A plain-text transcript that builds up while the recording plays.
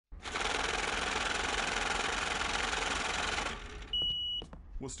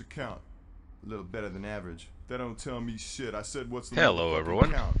What's the count? A little better than average. That don't tell me shit. I said what's the Hello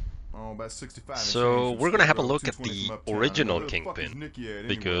everyone. count? Oh, about 65 So we're gonna have a look at the original Kingpin,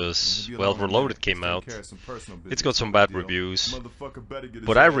 because, well, Reloaded came out. It's got some bad reviews,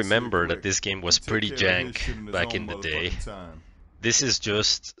 but I remember that this game was pretty jank back in the day. This is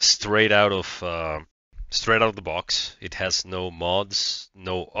just straight out of the box. It has no mods,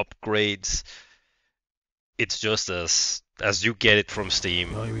 no upgrades. It's just as you get it from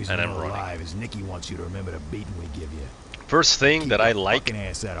Steam, and I'm running. Is Nikki wants you to remember the beating we give you. First thing that I like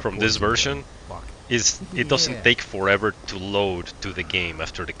from this version is it doesn't take forever to load to the game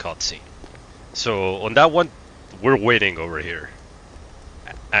after the cutscene. So on that one, we're waiting over here.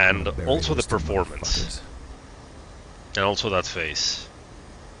 And also the performance. And also that face.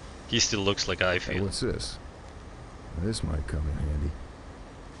 He still looks like I feel. Hey, what's this? This might come in handy.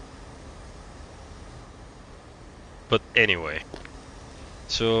 But anyway,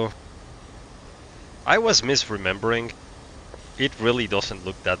 so I was misremembering. It really doesn't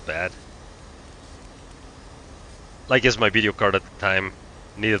look that bad. I guess my video card at the time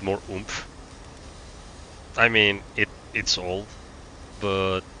needed more oomph. I mean, it's old,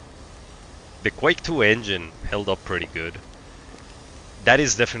 but the Quake 2 engine held up pretty good. That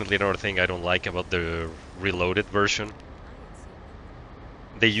is definitely another thing I don't like about the Reloaded version.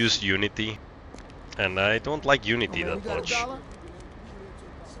 They used Unity, and I don't like Unity that much.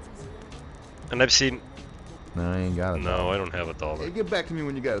 And I've seen... No, I ain't got a dollar. No, I don't have a dollar. Hey, get back to me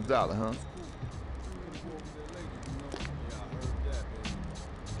when you got a dollar,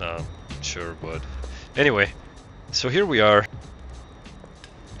 huh? Sure, bud. Anyway, so here we are.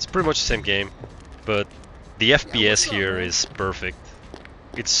 It's pretty much the same game, but the FPS here is perfect.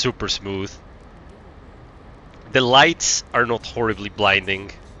 It's super smooth. The lights are not horribly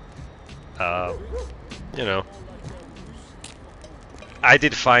blinding. You know, I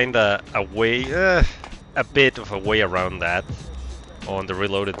did find a way, a bit of a way around that on the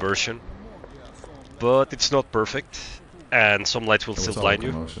Reloaded version, but it's not perfect, and some lights will still blind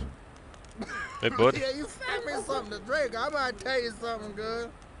you. Hey, bud. Yeah, you find me something to drink. I might tell you something good.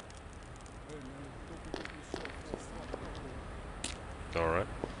 Alright.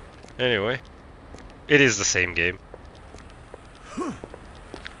 Anyway, it is the same game.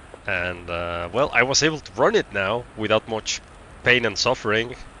 And, well, I was able to run it now without much pain and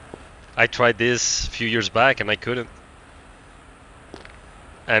suffering. I tried this a few years back and I couldn't.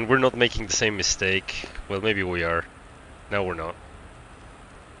 And we're not making the same mistake. Well, maybe we are. No, we're not.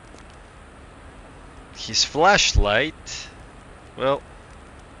 His flashlight... Well,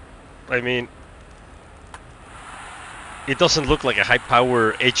 I mean... It doesn't look like a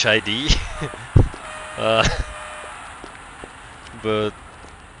high-power HID. But...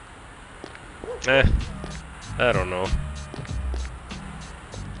 I don't know.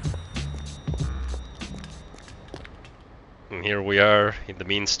 And here we are in the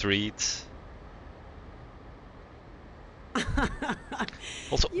mean streets.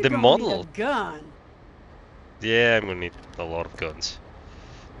 Also, the model. Need a gun. Yeah, I'm gonna need a lot of guns.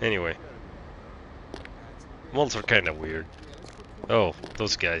 Anyway, models are kind of weird. Oh,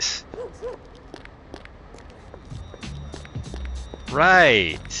 those guys.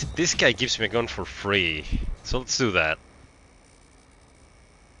 Right, this guy gives me a gun for free, so let's do that.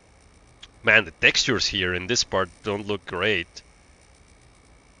 Man, the textures here in this part don't look great.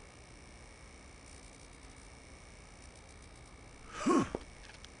 Hold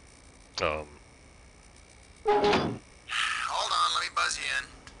on, let me buzz you in.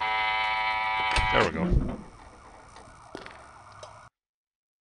 There we go.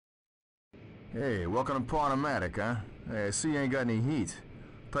 Hey, welcome to Automatic, huh? Hey, I see you ain't got any heat.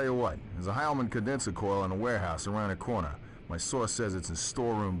 Tell you what, there's a Heilman condenser coil in a warehouse around the corner. My source says it's in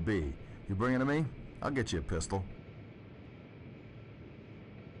storeroom B. You bring it to me? I'll get you a pistol.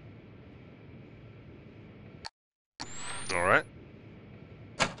 Alright.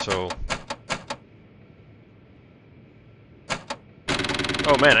 So...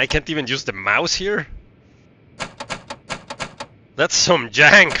 Oh man, I can't even use the mouse here? That's some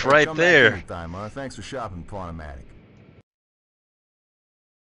jank right there. Anytime, huh? Thanks for shopping, Automatic.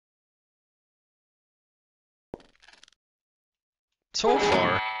 So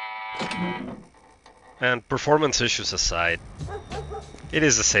far. And performance issues aside, it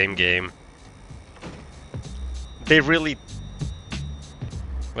is the same game. They really...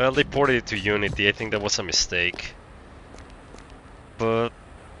 Well, they ported it to Unity. I think that was a mistake. But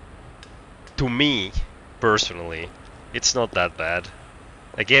to me, personally, it's not that bad.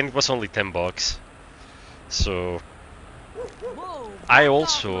 Again, it was only $10. So... I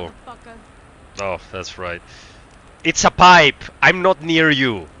also... Oh, that's right. It's a pipe. I'm not near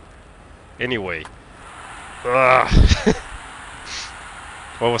you. Anyway. Ugh.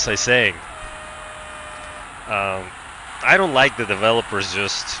 What was I saying? I don't like the developers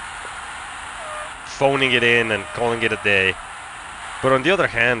just phoning it in and calling it a day. But on the other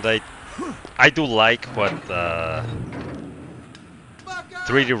hand, I do like what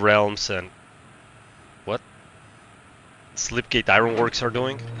 3D Realms and what Slipgate Ironworks are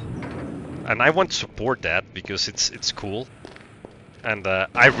doing, and I want to support that because it's cool, and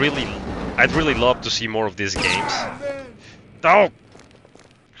I'd really love to see more of these games. Oh,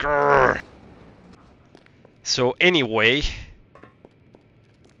 grr. So anyway,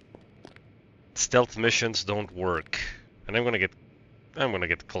 stealth missions don't work, and I'm gonna get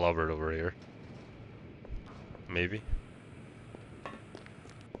clobbered over here. Maybe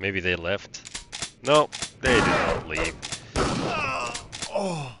they left. No, they did not leave.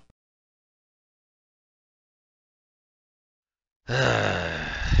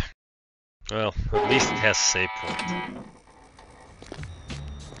 Well, at least it has a save point.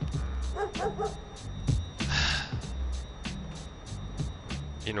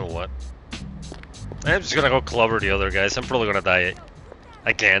 You know what? I'm just gonna go clobber the other guys. I'm probably gonna die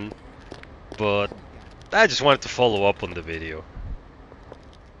again, but I just wanted to follow up on the video.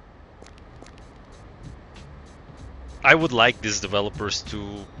 I would like these developers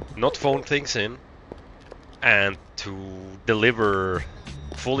to not phone things in and to deliver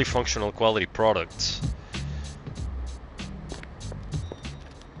fully functional quality products.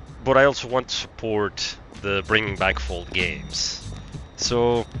 But I also want to support the bringing back Fold games.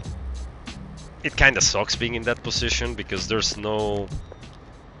 So it kind of sucks being in that position because there's no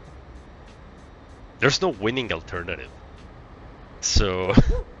winning alternative. So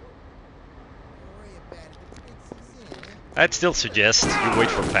I'd still suggest you wait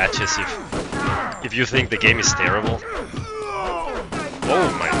for patches if you think the game is terrible. Oh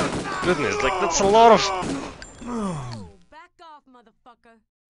my goodness, like that's a lot of... Back off, motherfucker.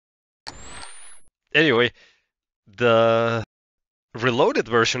 Anyway, the reloaded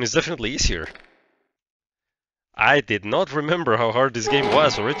version is definitely easier. I did not remember how hard this game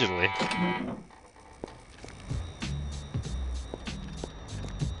was originally.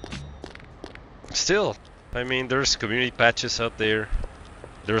 Still, I mean, there's community patches out there,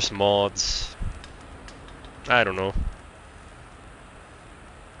 there's mods, I don't know.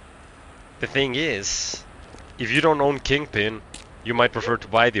 The thing is, if you don't own Kingpin, you might prefer to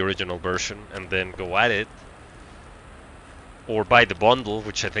buy the original version and then go at it. Or buy the bundle,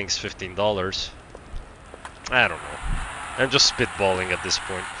 which I think is $15. I don't know. I'm just spitballing at this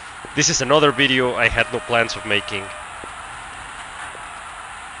point. This is another video I had no plans of making.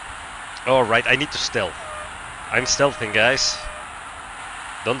 Alright, I need to stealth. I'm stealthing, guys.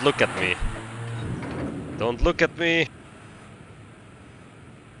 Don't look at me. Don't look at me.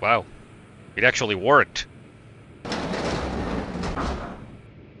 Wow. It actually worked.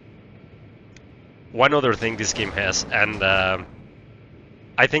 One other thing this game has, and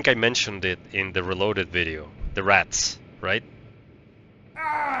I think I mentioned it in the Reloaded video. The rats, right?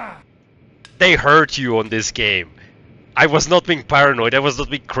 They hurt you on this game. I was not being paranoid, I was not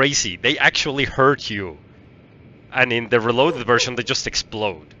being crazy. They actually hurt you. And in the Reloaded version, they just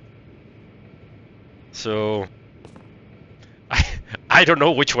explode. So I don't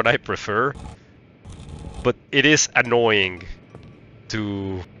know which one I prefer, but it is annoying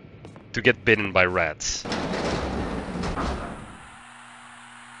to get bitten by rats. I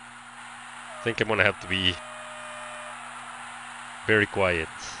think I'm gonna have to be very quiet.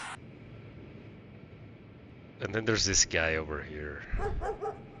 And then there's this guy over here.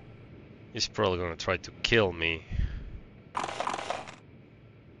 He's probably gonna try to kill me.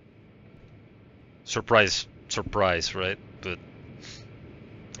 Surprise, surprise, right? But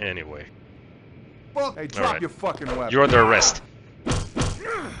anyway. Hey, drop your fucking weapon. You're under arrest.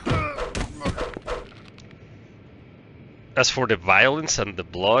 As for the violence and the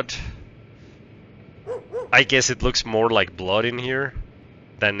blood, I guess it looks more like blood in here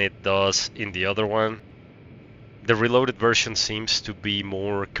than it does in the other one. The Reloaded version seems to be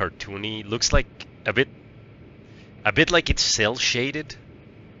more cartoony. Looks like a bit like it's cel shaded.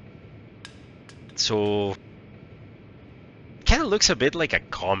 So kind of looks a bit like a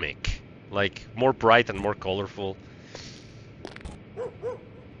comic, like more bright and more colorful.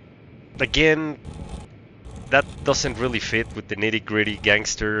 Again, that doesn't really fit with the nitty-gritty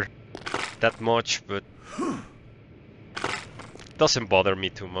gangster that much, but doesn't bother me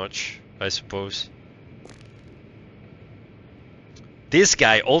too much, I suppose. This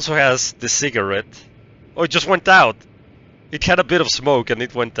guy also has the cigarette. Oh, it just went out. It had a bit of smoke and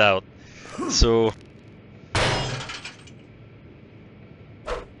it went out. So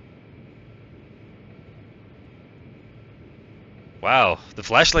Wow, the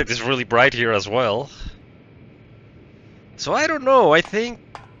flashlight is really bright here as well. So I don't know, I think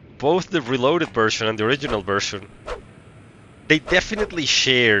both the reloaded version and the original version, they definitely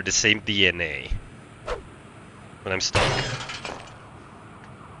share the same DNA. But I'm stuck.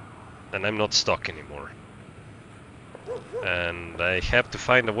 And I'm not stuck anymore. And I have to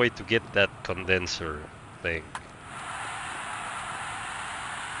find a way to get that condenser thing.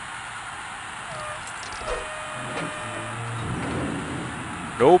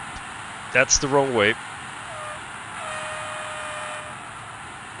 Nope, that's the wrong way.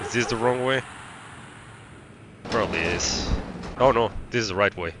 Is this the wrong way? Probably is. Oh no, this is the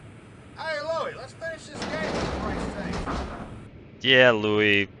right way. Hey, Louie, let's finish this game, for Christ's sake. Yeah,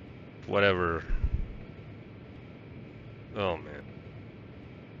 Louis, whatever. Oh man.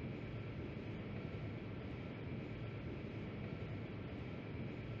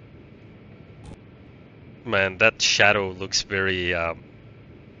 Man, that shadow looks very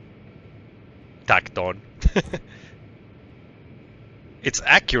tacked on. It's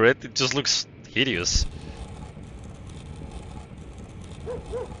accurate, it just looks hideous.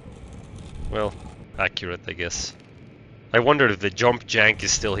 Well, accurate, I guess. I wonder if the jump jank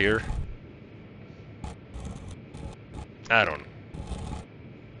is still here. I don't know.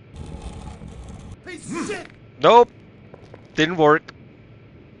 Nope! Didn't work.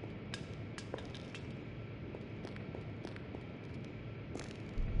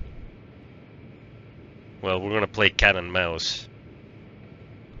 Well, we're gonna play cat and mouse.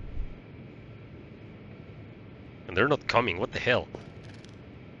 And they're not coming, what the hell?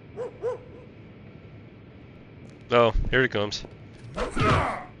 Oh, here he comes.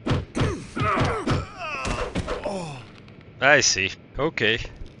 I see. Okay.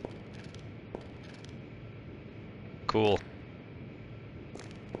 Cool.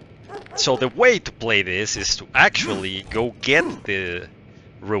 So the way to play this is to actually go get the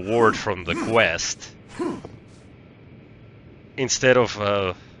reward from the quest instead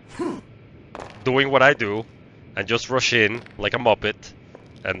of doing what I do and just rush in like a muppet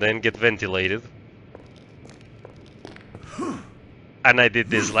and then get ventilated. And I did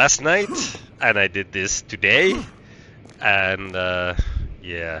this last night, and I did this today, and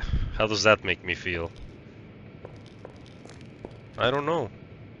yeah, how does that make me feel? I don't know.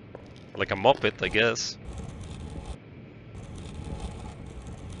 Like a muppet, I guess.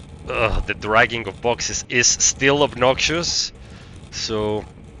 Ugh, the dragging of boxes is still obnoxious, so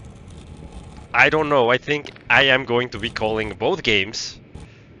I don't know. I think I am going to be calling both games,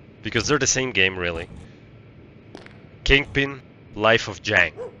 because they're the same game, really. Kingpin, Life of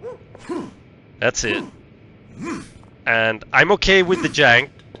Jank. That's it. And I'm okay with the Jank.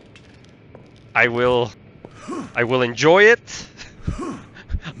 I will enjoy it.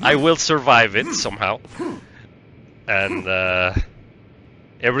 I will survive it somehow. And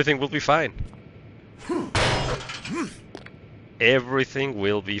everything will be fine. Everything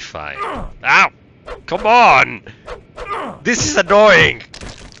will be fine. Ow! Come on! This is annoying!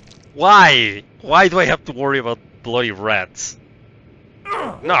 Why? Why do I have to worry about bloody rats?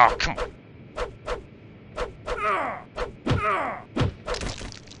 No, come on.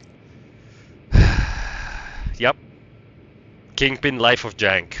 Yep. Kingpin, Life of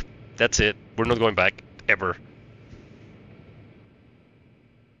Jank. That's it. We're not going back. Ever.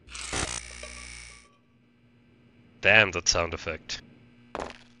 Damn, that sound effect.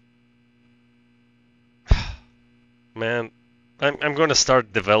 Man, I'm gonna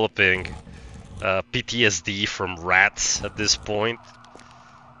start developing PTSD from rats at this point.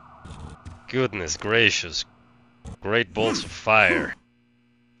 Goodness gracious. Great balls of fire.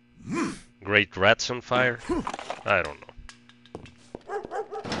 Great rats on fire? I don't know.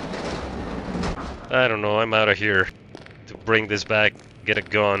 I don't know, I'm out of here to bring this back, get a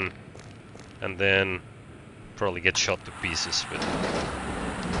gun, and then probably get shot to pieces with it.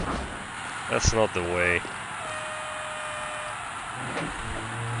 That's not the way.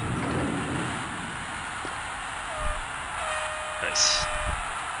 Nice.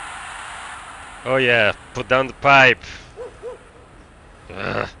 Oh yeah, put down the pipe.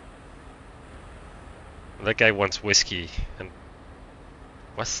 Ugh. That guy wants whiskey, and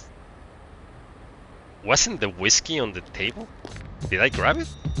wasn't the whiskey on the table? Did I grab it?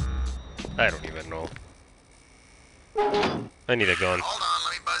 I don't even know. I need a gun. Hold on,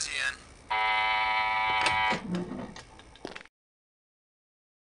 let me buzz you in.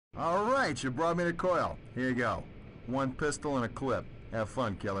 All right, you brought me the coil. Here you go. One pistol and a clip. Have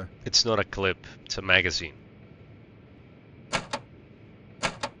fun, killer. It's not a clip, it's a magazine.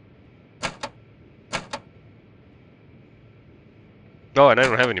 Oh, and I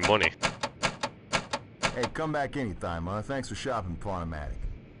don't have any money. Hey, come back anytime, huh? Thanks for shopping, Planomatic.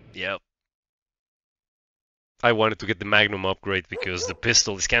 Yep. I wanted to get the Magnum upgrade because the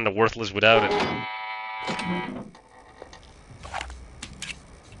pistol is kind of worthless without it.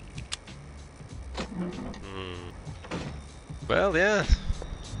 Well, yeah.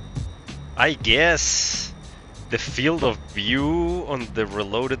 I guess the field of view on the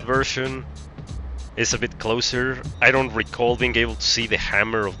reloaded version is a bit closer. I don't recall being able to see the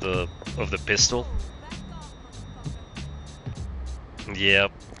hammer of the pistol.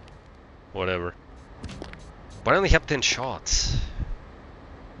 Yep. Whatever. But I only have 10 shots.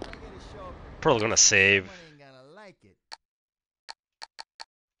 Probably gonna save.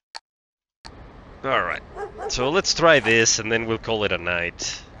 Alright. So let's try this and then we'll call it a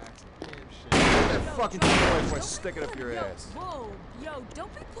night. That fucking thing away before I stick it up your ass. Whoa, yo,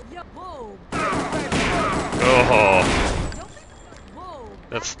 don't be yo, whoa. Oh, Whoa.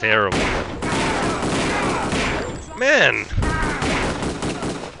 that's terrible. Man!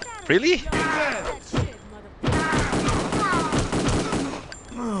 Really? That shit,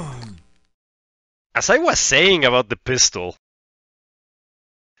 motherfucker. As I was saying about the pistol.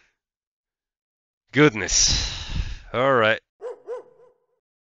 Goodness. Alright.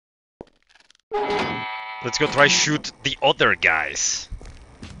 Let's go try shoot the other guys.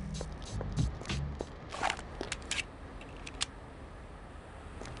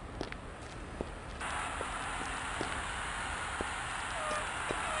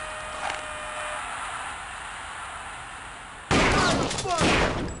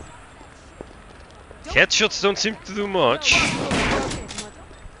 Headshots don't seem to do much.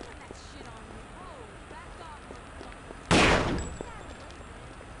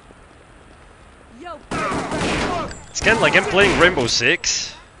 It's kind of like I'm playing Rainbow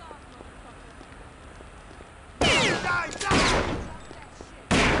Six.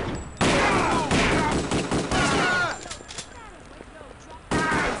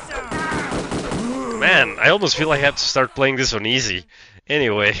 Man, I almost feel I have to start playing this on easy.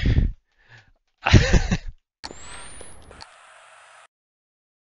 Anyway.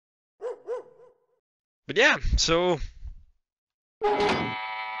 But yeah, so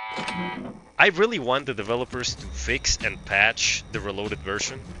I really want the developers to fix and patch the reloaded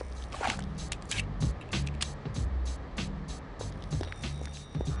version.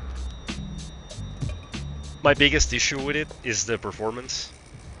 My biggest issue with it is the performance,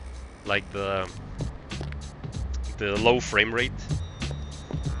 like the low frame rate.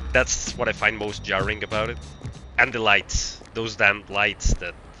 That's what I find most jarring about it. And the lights, those damn lights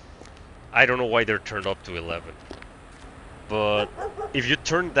that I don't know why they're turned up to 11. But if you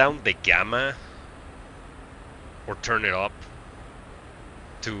turn down the gamma or turn it up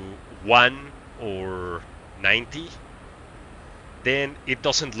to 1 or 90, then it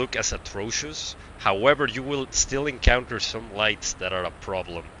doesn't look as atrocious. However, you will still encounter some lights that are a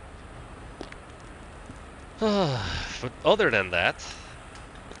problem. But other than that...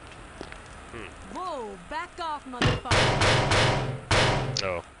 Whoa, back off, motherfucker.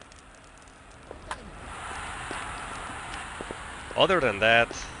 Oh. Other than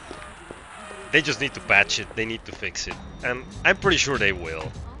that, they just need to patch it, they need to fix it. And I'm pretty sure they will.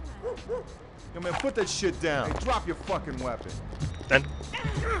 Yo, man, put that shit down. Hey, drop your fucking weapon. And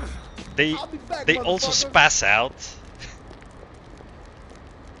they also spaz out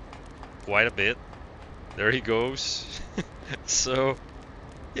quite a bit. There he goes. So,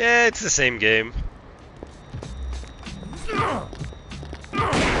 yeah, it's the same game.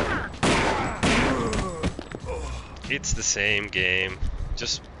 It's the same game.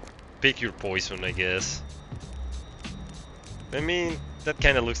 Just pick your poison, I guess. I mean, that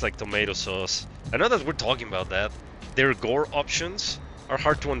kind of looks like tomato sauce. I know that we're talking about that. Their gore options are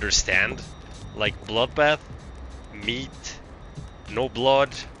hard to understand. Like bloodbath, meat, no blood.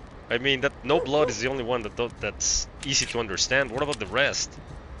 I mean, that no blood is the only one that's easy to understand. What about the rest?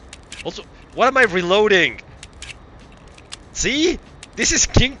 Also, what am I reloading? See? This is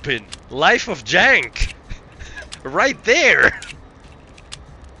Kingpin, Life of Jank. Right there!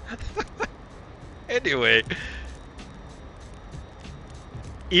 Anyway.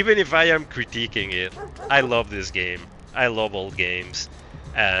 Even if I am critiquing it, I love this game. I love old games.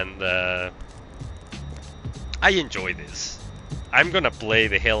 And I enjoy this. I'm gonna play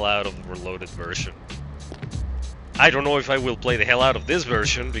the hell out of the reloaded version. I don't know if I will play the hell out of this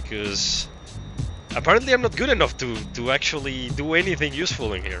version because apparently I'm not good enough to actually do anything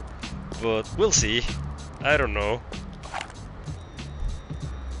useful in here. But we'll see. I don't know.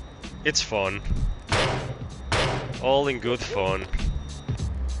 It's fun. All in good fun.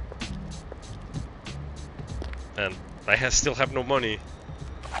 And I still have no money.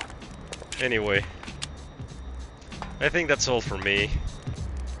 Anyway. I think that's all for me.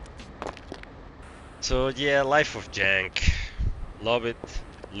 So yeah, life of Jank. Love it,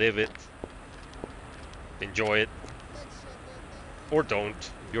 live it, enjoy it, or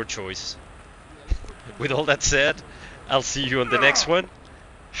don't, your choice. With all that said, I'll see you on the next one.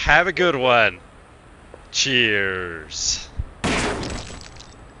 Have a good one. Cheers.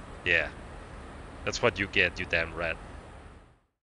 Yeah, that's what you get, you damn rat.